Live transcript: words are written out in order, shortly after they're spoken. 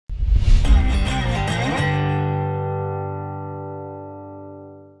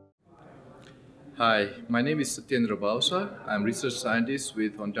Hi, my name is Satyendra Bhavsar. I'm research scientist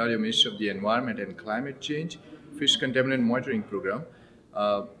with Ontario Ministry of the Environment and Climate Change Fish Contaminant Monitoring Program.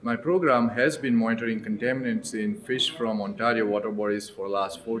 My program has been monitoring contaminants in fish from Ontario water bodies for the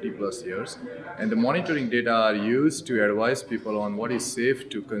last 40 plus years, and the monitoring data are used to advise people on what is safe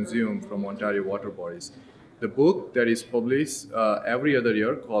to consume from Ontario water bodies. The book that is published every other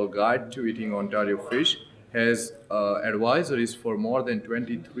year called Guide to Eating Ontario Fish has advisories for more than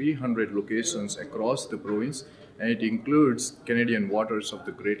 2,300 locations across the province, and it includes Canadian waters of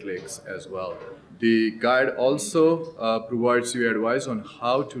the Great Lakes as well. The guide also provides you advice on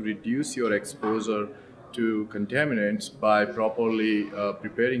how to reduce your exposure to contaminants by properly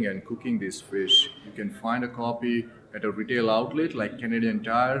preparing and cooking this fish. You can find a copy at a retail outlet like Canadian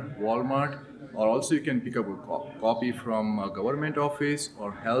Tire, Walmart, or also you can pick up a copy from a government office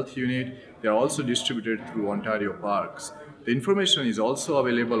or health unit. They are also distributed through Ontario Parks. The information is also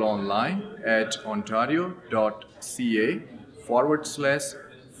available online at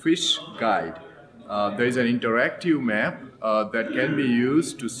ontario.ca/fish guide. There is an interactive map that can be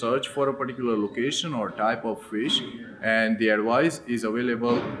used to search for a particular location or type of fish, and the advice is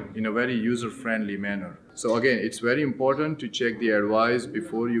available in a very user-friendly manner. So again, it's very important to check the advice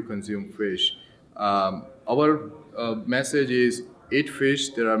before you consume fish. Our message is eat fish.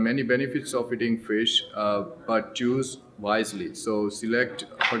 There are many benefits of eating fish, but choose wisely. So select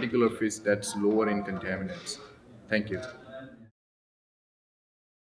a particular fish that's lower in contaminants. Thank you.